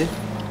ചെയ്തിട്ട്,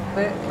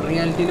 ഇപ്പോൾ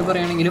റിയാലിറ്റിയിൽ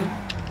പറയുകയാണെങ്കിലും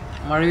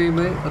മഴ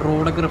പെയ്യുമ്പോൾ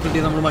റോഡൊക്കെ റിഫ്ലക്റ്റ്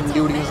ചെയ്ത് നമ്മൾ വണ്ടി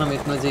ഓടിക്കുന്ന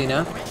സമയത്ത് എന്ന് വെച്ച്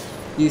കഴിഞ്ഞാൽ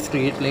ഈ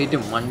സ്ട്രീറ്റ്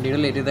ലൈറ്റും വണ്ടിയുടെ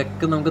ലൈറ്റും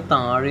ഇതൊക്കെ നമുക്ക്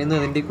താഴെ നിന്ന്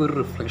അതിൻ്റെയൊക്കെ ഒരു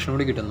റിഫ്ലക്ഷൻ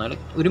കൂടി കിട്ടും. എന്നാൽ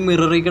ഒരു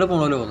മിററിൽ കൂടെ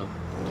പോകണമല്ലോ തോന്നും.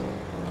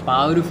 അപ്പോൾ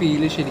ആ ഒരു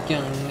ഫീല് ശരിക്കും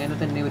അങ്ങനെ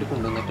തന്നെ ഇവർ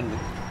കൊണ്ടുവന്നിട്ടുണ്ട്.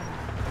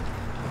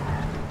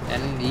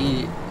 ഞാൻ ഈ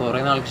കുറേ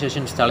നാൾക്ക്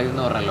ശേഷം ഇൻസ്റ്റാൾ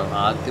ചെയ്തെന്ന് പറഞ്ഞല്ലോ,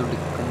 ആദ്യം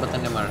എടുക്കുമ്പോൾ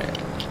തന്നെ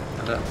മഴയാണ്.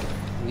 അത്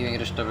എനിക്ക്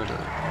ഭയങ്കര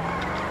ഇഷ്ടപ്പെട്ടത്.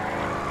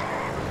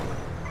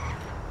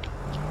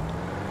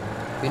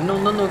 പിന്നെ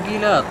ഒന്നും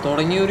നോക്കിയില്ല,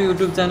 തുടങ്ങിയൊരു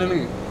യൂട്യൂബ് ചാനൽ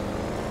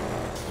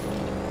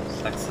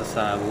സക്സസ്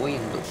ആവോ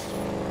എന്തോ.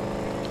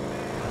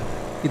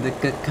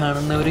 ഇതൊക്കെ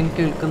കാണുന്നവരും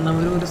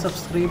കേൾക്കുന്നവരും ഒരു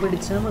സബ്സ്ക്രൈബ്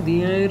അടിച്ചാൽ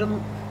മതിയായിരുന്നു.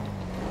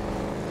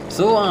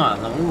 സോ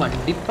നമ്മൾ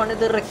വണ്ടി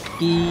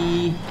പണിതിറക്കി.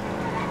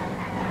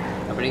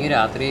 അപ്പോഴേക്കും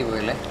രാത്രിയായി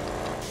പോയല്ലേ.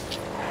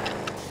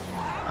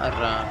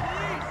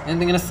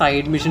 എന്തിങ്ങനെ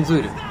സൈഡ് മിഷൻസ്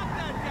വരും,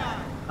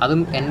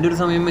 അതും എൻ്റെ ഒരു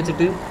സമയം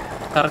വെച്ചിട്ട്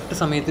കറക്റ്റ്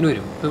സമയത്തിന്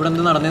വരും. ഇപ്പോൾ ഇവിടെ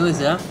എന്താ നടന്നതെന്ന്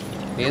വെച്ചാൽ,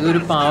 ഏതൊരു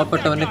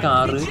പാവപ്പെട്ടവൻ്റെ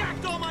കാറ്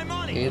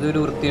ഏതൊരു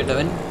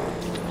വൃത്തിയിട്ടവൻ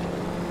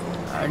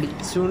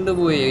അടിച്ചുകൊണ്ട്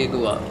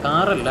പോയേക്കുക.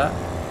 കാറല്ല,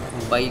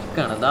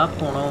 ബൈക്കാണ്. അതാ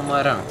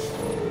പോണവന്മാരാണ്.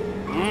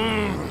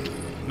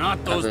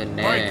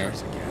 അതന്നെ.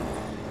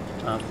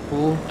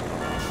 അപ്പോൾ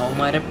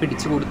അവന്മാരെ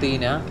പിടിച്ചു കൊടുത്തു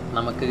കഴിഞ്ഞാൽ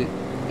നമുക്ക്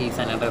ഈ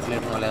സാൻ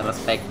ആൻഡ്രിയാസിൽ പോലെ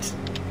റെസ്പെക്റ്റ്,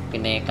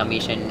 പിന്നെ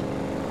കമ്മീഷൻ,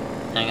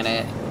 അങ്ങനെ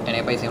അങ്ങനെ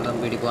പൈസ കൊണ്ട്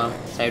നമുക്ക് വീട്ടിൽ പോകാം,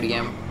 ചായ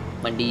പിടിക്കാം,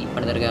 വണ്ടി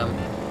പണിതെടുക്കാം.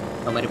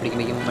 അവന്മാരെ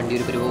പിടിക്കുമ്പോഴേക്കും വണ്ടി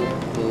ഒരു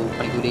പോവും,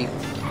 പണിക്കൂലി.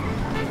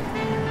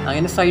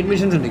 അങ്ങനെ സൈഡ്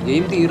മിഷൻസ് ഉണ്ട്.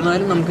 ഗെയിം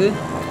തീർന്നാലും നമുക്ക്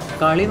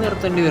കളി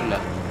നിർത്തേണ്ടി വരില്ല.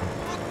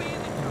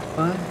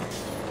 അപ്പം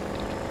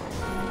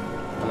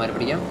അവന്മാരെ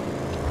പിടിക്കാം,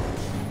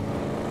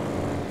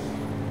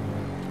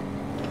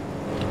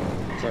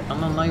 ചേട്ടൻ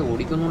നന്നായി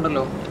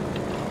ഓടിക്കുന്നുണ്ടല്ലോ.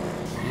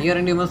 നീ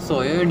അറിയേണ്ടി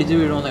സ്വയം ഇടിച്ച്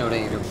വീഴുമെന്ന്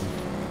എവിടെയെങ്കിലും.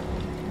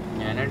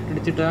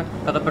 ഞാനായിട്ടിടിച്ചിട്ട്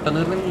കഥ പെട്ടെന്ന്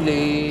തീർന്നില്ലേ?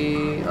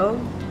 ഓ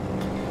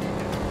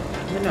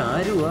അങ്ങനെ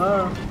ആരുവാ?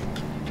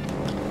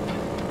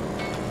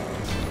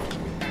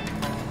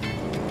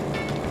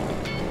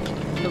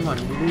 എൻ്റെ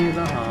വണ്ടി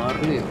ഏതാ?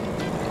 ഹാർലിയോ?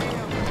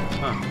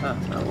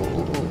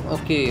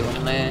 ഓക്കെ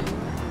ഒന്നേ.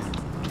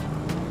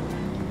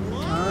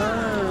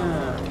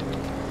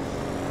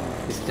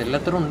 പിസ്റ്റലിൽ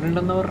എത്ര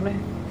ഉണ്ടെന്ന് പറഞ്ഞേ?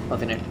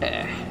 18.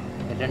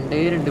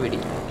 2 വെടി.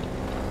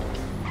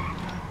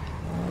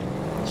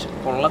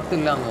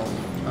 കൊള്ളത്തില്ല എന്ന്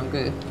തോന്നുന്നു.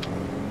 നമുക്ക്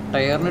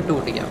ടയറിനിട്ട്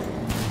പൊട്ടിക്കാം.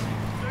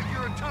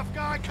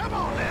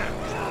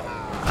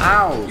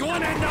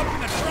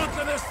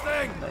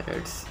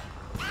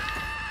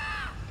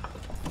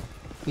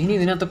 ഇനി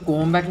ഇതിനകത്ത്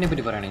കോമ്പാക്റ്റിനെ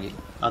പറ്റി പറയുകയാണെങ്കിൽ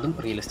അതും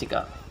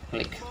റിയലിസ്റ്റിക്കാണ്.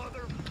 ലൈക്ക്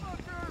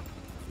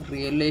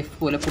റിയൽ ലൈഫ്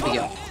പോലെ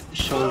പൊട്ടിക്കാം.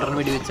 ഷോൾഡറിന്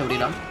വെടി വെച്ച് അവിടെ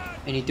ഇടാം.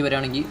 എനിക്ക്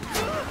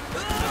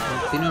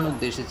വരാണെങ്കിൽ ാണ്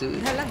ഉദ്ദേശിച്ചത്.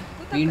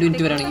 വീണ്ടും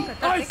എനിക്ക് വരാണെങ്കിൽ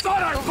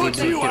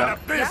വീണ്ടും ഇടാം.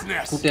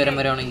 കൂട്ടുകാരൻ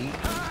വരാണെങ്കിൽ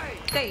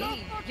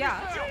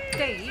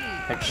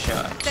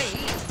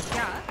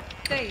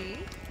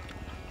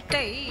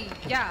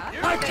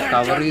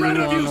കവർ ചെയ്ത്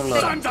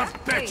പോകാന്നുള്ളതാണ്.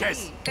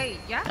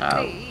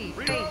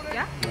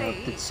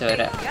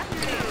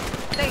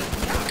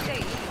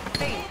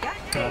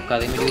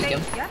 നോക്കാതെ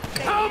വെടിവെക്കാം.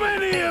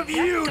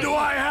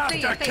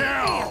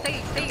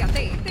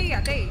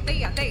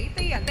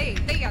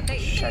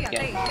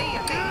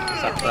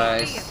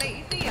 സർപ്രൈസ്.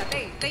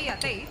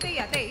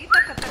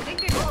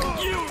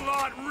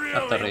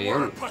 അത്രയേ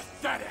ഉള്ളൂ.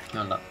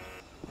 വേണ്ട,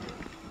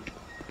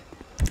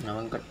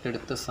 അവൻ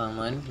കട്ടെടുത്ത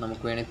സാമാൻ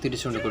നമുക്ക് വേണമെങ്കിൽ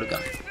തിരിച്ചുകൊണ്ട്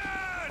കൊടുക്കാം.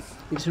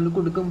 തിരിച്ചുകൊണ്ട്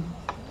കൊടുക്കും.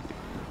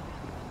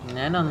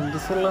 ഞാൻ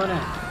അന്തസ്സുള്ളവനാ.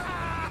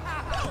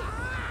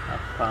 ആ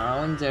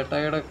പാവൻ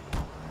ചേട്ടായിയുടെ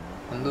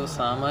എന്തോ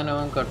സാമാനം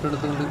അവൻ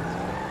കട്ടെടുത്തുകൊണ്ട്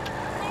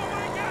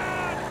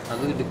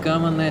അത്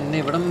എടുക്കാമെന്ന് എന്നെ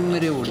ഇവിടം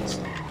വരെ ഓടിച്ചു.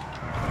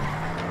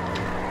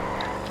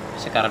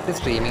 പക്ഷെ കറക്റ്റ്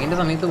സ്ട്രീമിങ്ങിൻ്റെ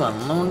സമയത്ത്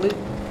വന്നതുകൊണ്ട്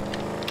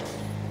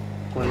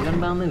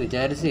കൊല്ലണ്ടെന്ന്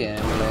വിചാരിച്ച്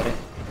ഞാൻ പിള്ളേരെ.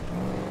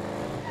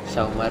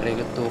 ശവന്മാരുടെ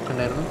കയ്യിൽ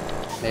തോക്കുണ്ടായിരുന്നു.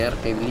 They are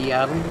heavily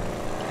armed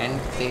and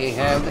they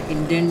have the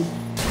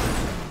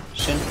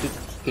intention to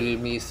kill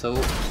me, so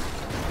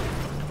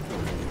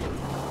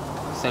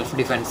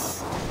self-defense.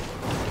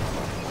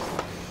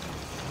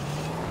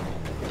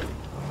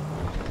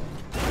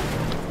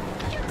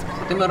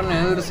 സത്യം പറഞ്ഞാൽ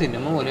ഏതൊരു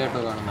സിനിമ പോലെയായിട്ടോ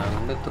കാണുന്നത്.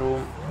 അതുകൊണ്ട്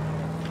എത്രയും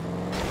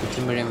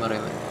ഉച്ചമ്പഴയും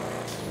പറയുന്നത്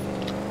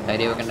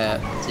കാര്യം വെക്കേണ്ട.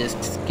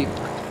 Just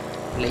skip,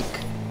 like,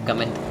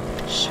 comment,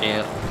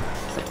 share,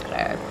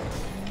 subscribe.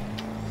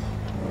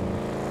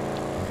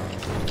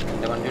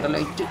 എൻ്റെ വണ്ടിയുടെ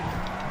ലൈറ്റ്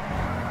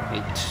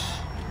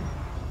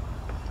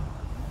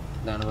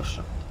ഇതാണ്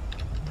പ്രശ്നം.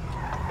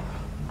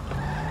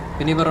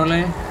 പിന്നെ ഈ പറഞ്ഞ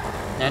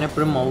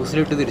ഞാനെപ്പോഴും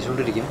മൗസിലിട്ട്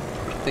തിരിച്ചുകൊണ്ടിരിക്കും,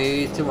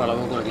 പ്രത്യേകിച്ച്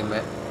വളവ്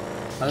കുറയ്ക്കുമ്പോൾ.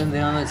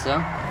 അതെന്തിനാണെന്ന് വെച്ചാൽ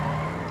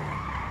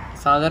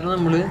സാധാരണ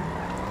നമ്മൾ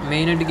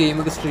മെയിനായിട്ട്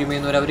ഗെയിമൊക്കെ സ്ട്രീം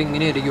ചെയ്യുന്നവർ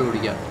അവരിങ്ങനെ ആയിരിക്കും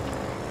ഓടിക്കുക.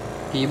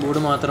 കീബോർഡ്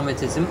മാത്രം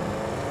വെച്ചും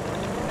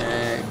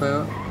ഇപ്പോൾ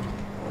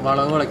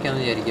വളവ്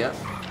വളയ്ക്കാമെന്ന് വിചാരിക്കുക,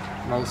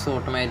 മൗസ്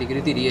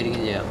ഓട്ടോമാറ്റിക്കലി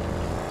തിരികെയായിരിക്കും ചെയ്യാം.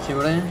 പക്ഷെ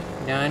ഇവിടെ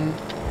ഞാൻ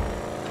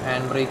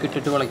ഹാൻഡ് ബ്രേക്ക്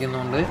ഇട്ടിട്ട്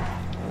വളയ്ക്കുന്നതുകൊണ്ട്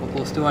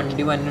ഓപ്പോസിറ്റ്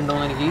വണ്ടി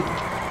വന്നുണ്ടോയെന്ന് എനിക്ക്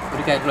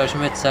ഒരു കാൽക്കുലേഷൻ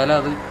വെച്ചാൽ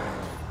അത്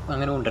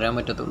അങ്ങനെ കൊണ്ടുവരാൻ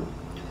പറ്റത്തുള്ളൂ.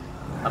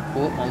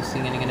 അപ്പോൾ മൗസ്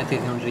ഇങ്ങനെ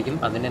തിരിഞ്ഞുകൊണ്ടിരിക്കും.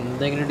 അതിന്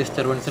എന്തെങ്കിലും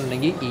ഡിസ്റ്റർബൻസ്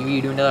ഉണ്ടെങ്കിൽ ഈ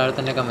വീഡിയോൻ്റെ താഴെ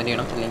തന്നെ കമൻറ്റ്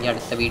ചെയ്യണം. അല്ലെങ്കിൽ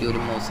അടുത്ത വീഡിയോയിൽ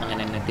മൗസ്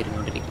അങ്ങനെ തന്നെ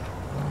തിരിഞ്ഞുകൊണ്ടിരിക്കും.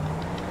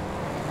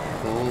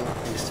 അപ്പോൾ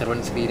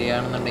ഡിസ്റ്റർബൻസ് ഫീൽ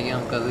ചെയ്യുകയാണെന്നുണ്ടെങ്കിൽ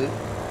നമുക്കത്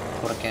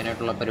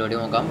കുറയ്ക്കാനായിട്ടുള്ള പരിപാടി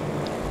നോക്കാം.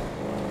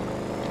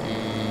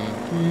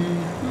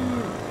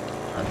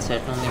 അത്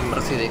ചേട്ടനൊന്ന്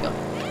ഇമ്പ്രസ് ചെയ്തേക്കാം.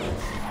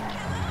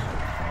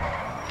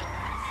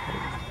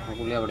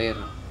 പുള്ളി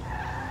അവിടെയായിരുന്നു.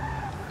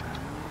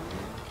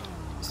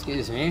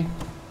 Excuse me.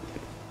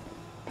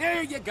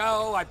 There you go.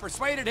 I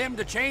persuaded him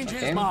to change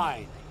his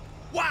mind.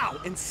 Wow,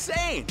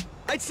 insane!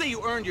 I'd say you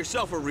earned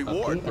yourself a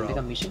reward, bro.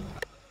 Commission.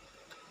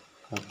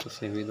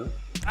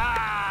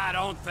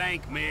 Don't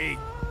thank me.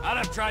 I'd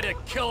have tried to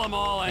kill them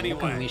all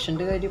anyway. Commission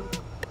de kaര്യം.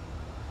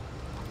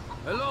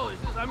 Hello, is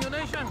this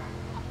ammunition?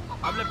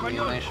 Habla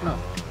español. Ammunition.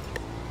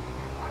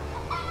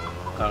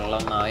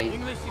 Kallanayi.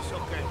 English is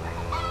okay.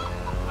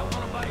 I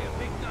want to buy a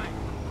big knife.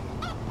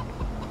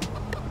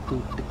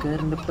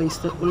 കൂട്ടുകാരൻ്റെ പൈസ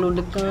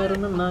ഉള്ളോണ്ട് car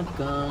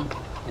നന്നാക്കാം,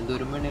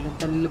 എന്തൊരു മണിലും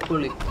തല്ല്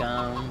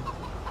പൊളിക്കാം.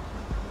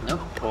 No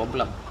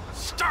problem.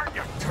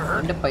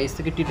 എൻ്റെ പൈസ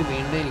കിട്ടിയിട്ട്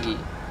വീണ്ടും എനിക്ക്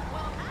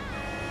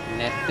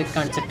നേരത്തെ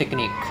കാണിച്ച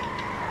ടെക്നിക്ക്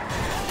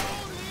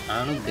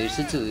ആണ്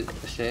ഉദ്ദേശിച്ചത്.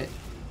 പക്ഷേ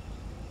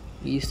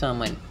ഈ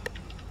സാമാൻ,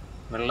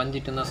 വെള്ളം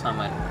ചുറ്റുന്ന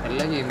സാമാൻ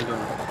എല്ലാ ഗെയിമിലും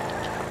ഉണ്ട്.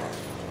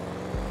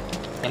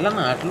 എല്ലാ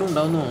നാട്ടിലും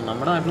ഉണ്ടാവും തോന്നുന്നു.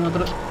 നമ്മുടെ നാട്ടിൽ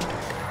മാത്രം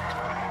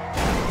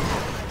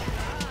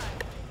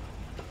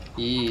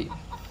ഈ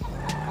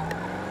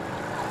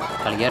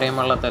കളിക്കറിയാൻ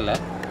പാടില്ലാത്തല്ല.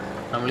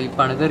 നമ്മൾ ഈ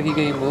പണി തിരക്കി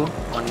കഴിയുമ്പോൾ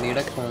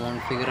വണ്ടിയുടെ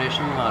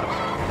കോൺഫിഗറേഷൻ മാറും,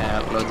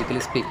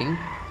 ലോജിക്കലി സ്പീക്കിംഗ്.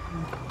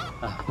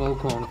 അപ്പോൾ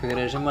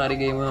കോൺഫിഗറേഷൻ മാറി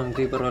കഴിയുമ്പോൾ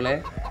നമുക്ക് ഈ പോലെ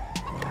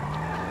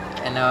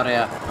എന്നാ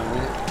പറയുക,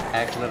 നമുക്ക്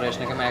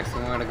ആക്സിലറേഷനൊക്കെ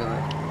മാക്സിമം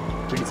എടുക്കുന്നത്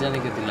പിടിച്ചാൽ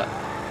നിൽക്കത്തില്ല.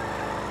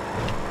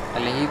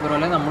 അല്ലെങ്കിൽ ഈ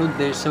പോലെ നമ്മൾ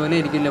ഉദ്ദേശിച്ച പോലെ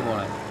ആയിരിക്കില്ല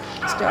പോണേ.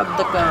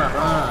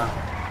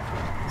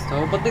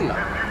 സ്റ്റോപ്പത്തില്ല.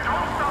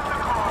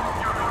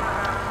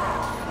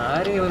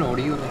 ആരെയും അവൻ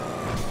ഓടിയൂന്നേ.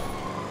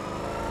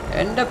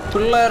 എൻ്റെ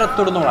പിള്ളേരെ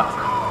തൊടുന്നോടാ.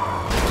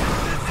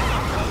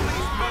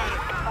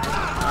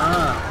 ആ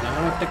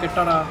ഞങ്ങൾ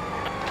ഒറ്റക്കെട്ടാടാ.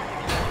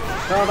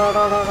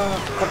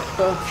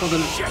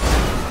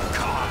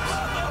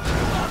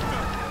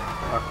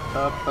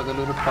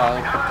 പട്ടപ്പകലൊരു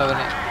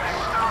പാവപ്പെട്ടവനെ.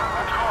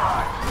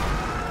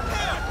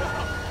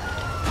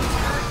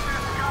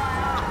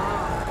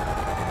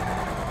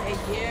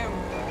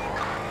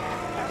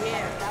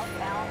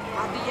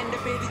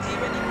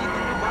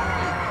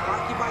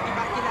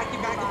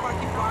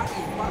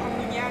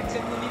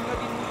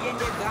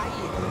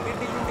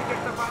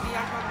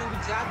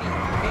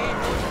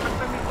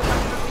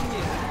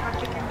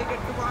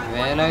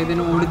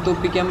 വേലായുധന്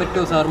ഓടിത്തോപ്പിക്കാൻ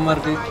പറ്റുമോ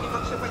സാറുമാർക്ക്?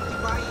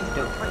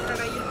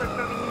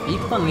 ഈ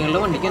പന്നികളുടെ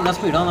വണ്ടിക്ക് എന്നാ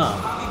സ്പീഡാന്നാ?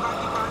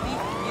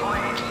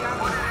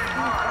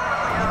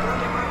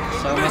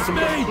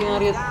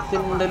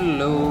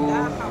 അറിയത്തിണ്ടല്ലോ.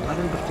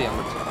 ആരും ഡ്രിഫ്റ്റ് ചെയ്യാൻ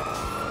പറ്റും.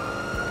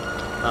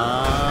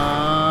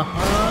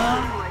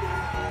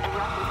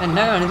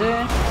 എന്നാ കാണിച്ചേ?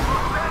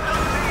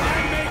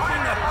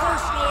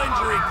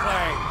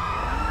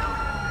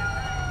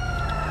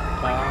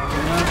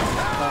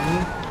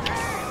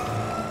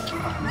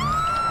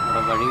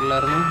 നമ്മുടെ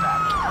വഴിയില്ലായിരുന്നു,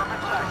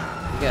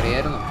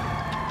 എനിക്കറിയായിരുന്നു.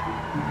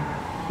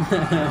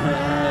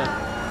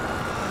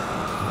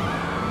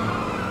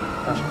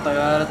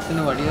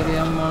 കഷ്ടകാലത്തിന്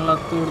വഴിയറിയാൻ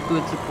പാടില്ലാത്ത കൊടുത്ത്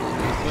വെച്ച്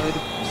പോലീസുകാർ.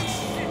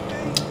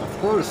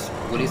 ഓഫ്കോഴ്സ്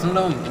പോലീസ്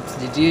ഉണ്ടാവും.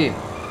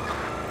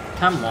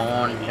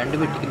 കമോൺ, 2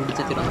 വെട്ടിക്ക്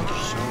പിടിച്ചെത്തിരുന്ന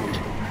പ്രശ്നമില്ല.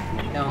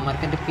 എൻ്റെ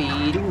അമ്മമാർക്ക് എൻ്റെ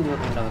പേര് പോലും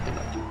ഓർമ്മയുണ്ടാവത്തില്ല.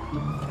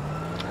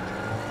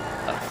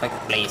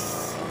 Perfect place.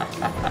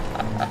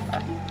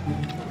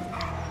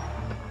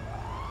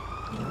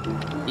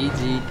 ഈ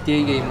GTA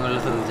ഗെയിമുകളിൽ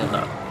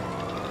ശ്രദ്ധിച്ചിട്ടുണ്ടാവും,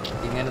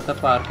 ഇങ്ങനത്തെ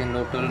പാർക്കിംഗ്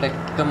ലോട്ടുകളുടെ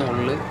ഒക്കെ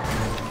മുകളിൽ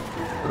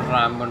ഒരു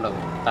റാമ്പ്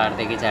ഉണ്ടാവും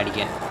താഴത്തേക്ക്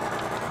ചാടിക്കാൻ.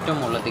 ഏറ്റവും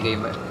മുകളിലത്തെ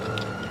ഗെയിം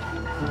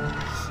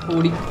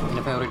ഓടി.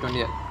 എൻ്റെ ഫേവറേറ്റ്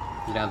വണ്ടിയാണ്.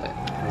 ഇല്ലാതെ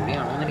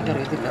ഓടിയാണോ എന്ന്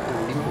എനിക്കറിയത്തില്ല.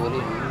 ഓടി പോലെ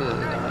ഉണ്ട്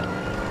കാണാൻ.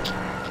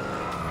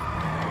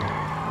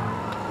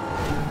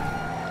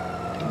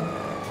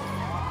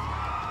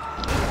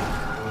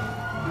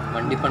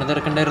 വണ്ടി പണി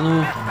തിരക്കണ്ടായിരുന്നു.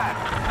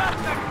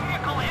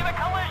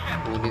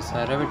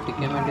 പോലീസുകാരെ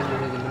വെട്ടിക്കാൻ വേണ്ടി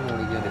ഇതിൻ്റെ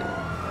മുകളിൽ കയറി.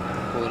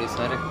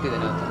 പോലീസുകാരൊക്കെ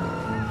ഇതിനകത്തുണ്ട്.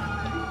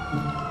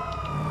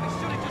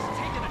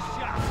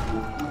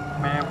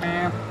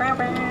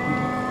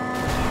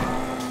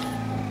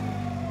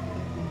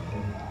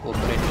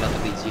 ഓപ്പറേറ്റ് ഇല്ലാത്ത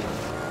ബീച്ച്.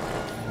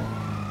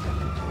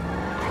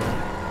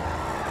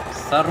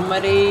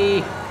 സർമരേ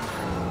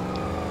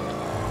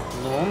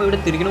നോം ഇവിടെ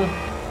തിരിക്കണു.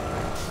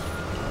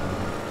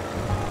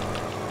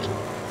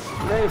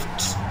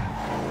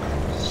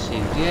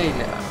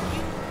 ശരിയായില്ല.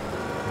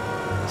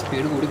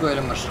 സ്പീഡ്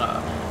കൂടിപ്പോയാലും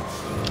പ്രശ്നമാണ്.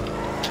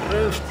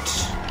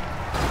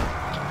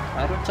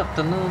 ആരോ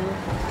ചത്തെന്ന് തോന്നുന്നു.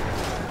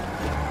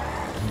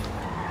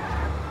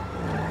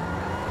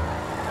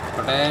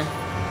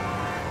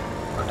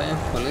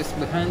 Police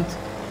behind.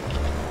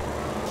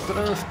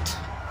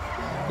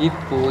 ഈ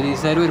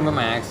പോലീസുകാർ വരുമ്പോൾ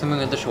മാക്സിമം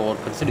ഇങ്ങനത്തെ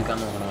ഷോർട്ട് കട്ട്സ് എടുക്കാൻ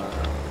നോക്കണം.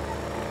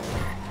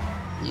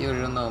 ഈ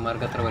ഒഴിവൊന്നും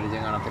അവന്മാർക്ക് അത്ര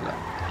പരിചയം കാണത്തില്ല.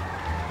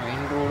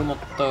 മെയിൻ റോഡ്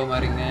മൊത്തം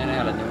അവന്മാരിങ്ങനെ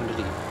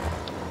അലഞ്ഞുകൊണ്ടിരിക്കും.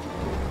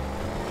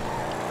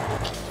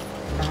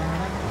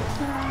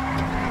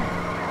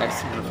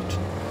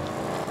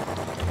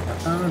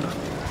 അതാണ്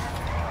ഡ്രിഫ്റ്റ്.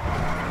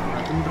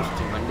 അതും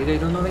ഡ്രിഫ്റ്റ്. വണ്ടി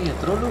കയ്യിലൊന്നും തുടങ്ങി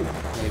എത്ര ഉള്ളൂ.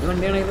 ഏത്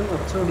വണ്ടിയാണെങ്കിലും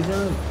കുറച്ച്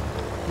ഓടിച്ചാൽ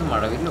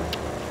മഴവില്ലോ.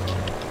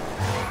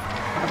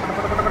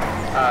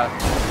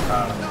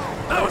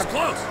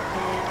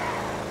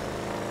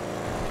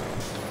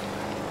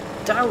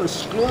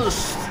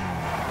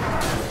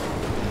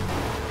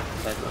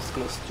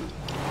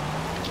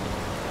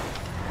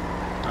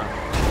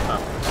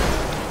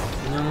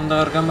 ഇനിയൊന്നും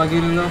തകർക്കാൻ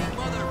ബാക്കിയില്ലല്ലോ.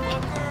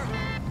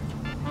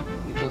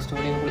 ഈ പോസ്റ്റ്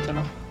കൂടി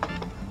വിളിച്ചണം.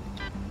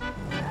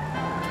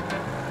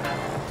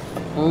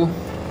 അപ്പോൾ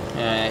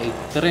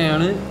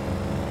ഇത്രയാണ്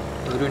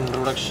ഒരു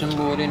ഇൻട്രൊഡക്ഷൻ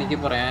പോലെ എനിക്ക്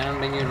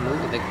പറയാനുണ്ടെങ്കിൽ ഉള്ളൂ.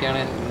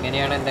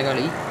 ഇങ്ങനെയാണ് എൻ്റെ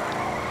കളി.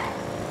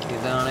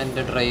 ഇതാണ്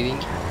എൻ്റെ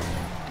ഡ്രൈവിങ്.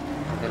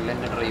 ഇതെല്ലാം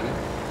എൻ്റെ ഡ്രൈവിങ്.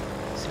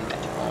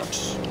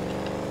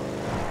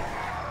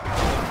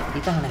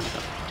 ഇതാണ്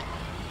എൻ്റെ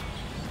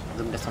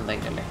അതിൻ്റെ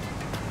സ്വന്തമായിട്ടല്ലേ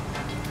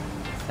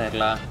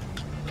തരല.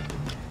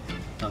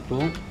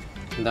 അപ്പോൾ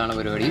ഇതാണ്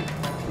പരിപാടി.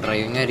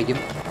 ഡ്രൈവിംഗ് ആയിരിക്കും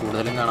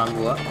കൂടുതലും കാണാൻ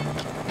പോവുക.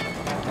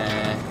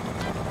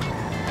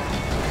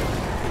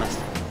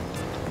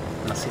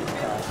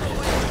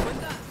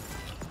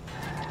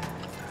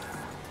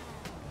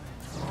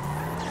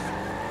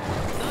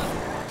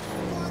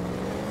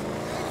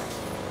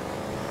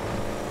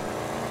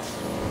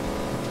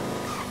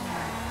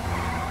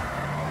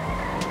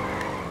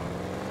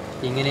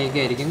 ഇങ്ങനെയൊക്കെ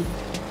ആയിരിക്കും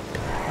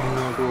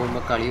മുന്നോട്ട്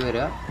പോകുമ്പോൾ കളി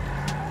വരിക.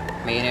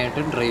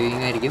 മെയിനായിട്ട്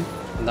ഡ്രൈവിംഗ് ആയിരിക്കും.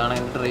 ഇതാണ്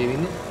എൻ്റെ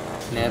ഡ്രൈവിങ്.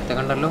 നേരത്തെ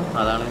കണ്ടല്ലോ,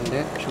 അതാണ് എൻ്റെ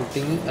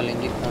ഷൂട്ടിങ്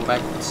അല്ലെങ്കിൽ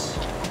കോമ്പാക്ട്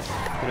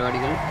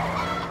പരിപാടികൾ.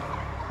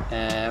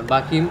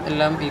 ബാക്കിയും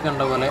എല്ലാം ഈ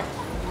കണ്ട പോലെ.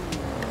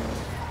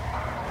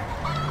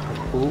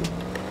 അപ്പോൾ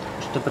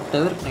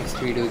ഇഷ്ടപ്പെട്ടവർ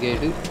നെക്സ്റ്റ് വീഡിയോയ്ക്ക്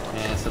ആയിട്ട്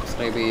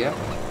സബ്സ്ക്രൈബ് ചെയ്യുക.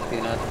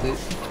 ഇതിനകത്ത്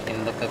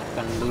എന്തൊക്കെ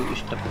കണ്ടു,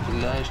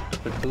 ഇഷ്ടപ്പെട്ടില്ല,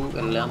 ഇഷ്ടപ്പെട്ടു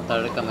എല്ലാം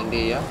താഴെ കമൻറ്റ്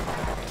ചെയ്യുക.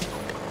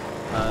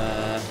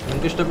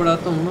 നിങ്ങൾക്ക്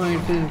ഇഷ്ടപ്പെടാത്ത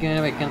ഒന്നുമായിട്ട്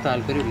എനിക്കങ്ങനെ വയ്ക്കാൻ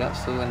താല്പര്യമില്ല.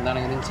 സോ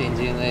എന്താണെങ്കിലും ചേഞ്ച്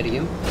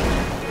ചെയ്യുന്നതായിരിക്കും.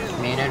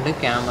 മെയിനായിട്ട്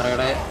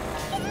ക്യാമറയുടെ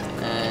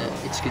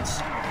ഇച്ച്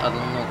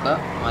അതൊന്നും നോക്കാം,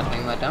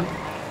 മാറ്റണമെങ്കിൽ മാറ്റാം.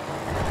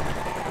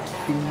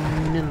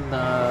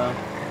 പിന്നെന്താ,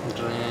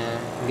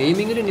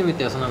 ഗെയിമിങ്ങിൽ ഇനി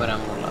വ്യത്യാസമൊന്നും വരാൻ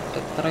പോകില്ല.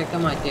 എത്രയൊക്കെ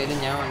മാറ്റിയാലും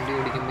ഞാൻ വണ്ടി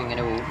ഓടിക്കുമ്പോൾ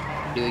ഇങ്ങനെ പോകും,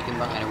 വണ്ടി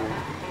ഓടിക്കുമ്പോൾ അങ്ങനെ പോകും.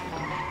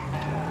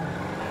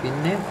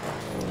 പിന്നെ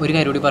ഒരു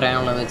കാര്യം കൂടി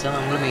പറയാനുള്ളതെന്ന് വെച്ചാൽ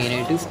നമ്മൾ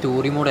മെയിനായിട്ട്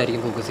സ്റ്റോറി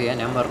മോഡായിരിക്കും ഫോക്കസ് ചെയ്യുക.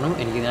 ഞാൻ പറഞ്ഞു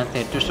എനിക്കിതിനകത്ത്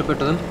ഏറ്റവും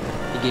ഇഷ്ടപ്പെട്ടതും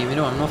ഈ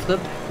ഗെയിമിന് one of the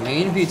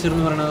main feature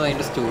എന്ന് പറയുന്നത്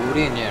അതിൻ്റെ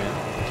സ്റ്റോറി തന്നെയാണ്.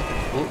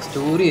 അപ്പോൾ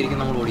സ്റ്റോറി ആയിരിക്കും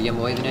നമ്മൾ ഓടിക്കാൻ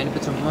പോകുക. ഇത്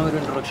ഞാനിപ്പോൾ ചുമ്മാ ഒരു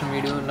ഇൻട്രൊഡക്ഷൻ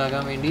വീഡിയോ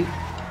ഉണ്ടാക്കാൻ വേണ്ടി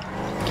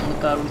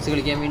കാർ വിളിച്ച്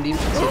കളിക്കാൻ വേണ്ടി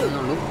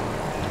ചെയ്യുന്നുള്ളൂ.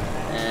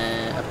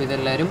 അപ്പോൾ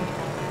ഇതെല്ലാവരും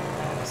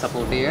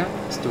സപ്പോർട്ട് ചെയ്യുക.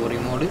 സ്റ്റോറി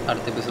മോഡ്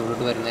അടുത്ത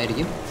എപ്പിസോഡിലോട്ട്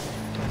വരുന്നതായിരിക്കും.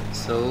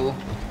 സോ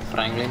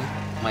ഫ്രാങ്ക്ലിൻ,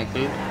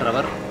 മൈക്കിൾ,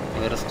 ട്രെവർ,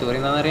 വേറെ സ്റ്റോറി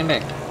എന്താണെന്ന് അറിയണ്ടേ?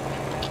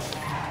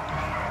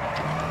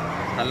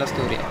 നല്ല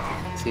സ്റ്റോറിയാണ്,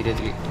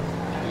 സീരിയസ്ലി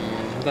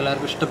നമുക്ക്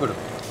എല്ലാവർക്കും ഇഷ്ടപ്പെടും.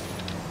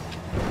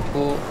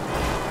 ഇപ്പോൾ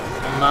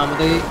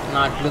ഒന്നാമത്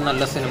നാട്ടിൽ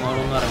നല്ല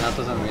സിനിമകളൊന്നും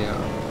ഇറങ്ങാത്ത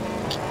സമയമാണ്,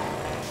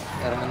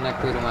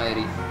 ഇറങ്ങുന്നൊക്കെ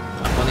ഒരുമാതിരി.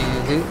 അപ്പോൾ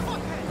നിങ്ങൾക്ക്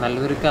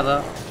നല്ലൊരു കഥ.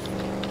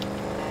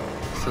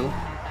 സോ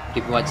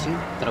കീപ് വാച്ചിങ്,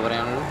 ഇത്ര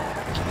പറയാനുള്ളൂ.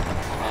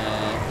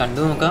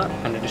 കണ്ടു നോക്കുക.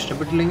 കണ്ടിട്ട്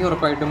ഇഷ്ടപ്പെട്ടില്ലെങ്കിൽ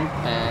ഉറപ്പായിട്ടും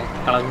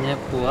കളഞ്ഞ്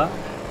പോവുക.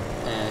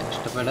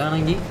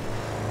 ഇഷ്ടപ്പെടുകയാണെങ്കിൽ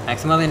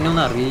മാക്സിമം അത് എന്നെ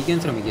ഒന്ന് അറിയിക്കാൻ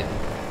ശ്രമിക്കുക.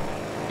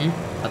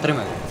 അത്രയും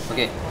മതി.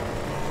 Okay,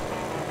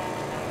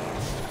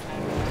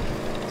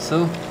 so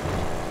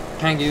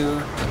thank you.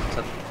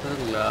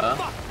 സത്യമില്ല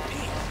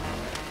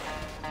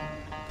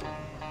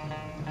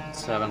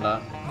വേണ്ട.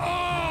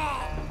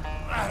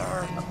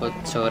 അപ്പോൾ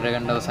ചോര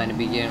കണ്ട്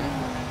അവസാനിപ്പിക്കുകയാണ്.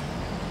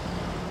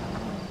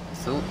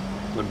 So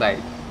good bye.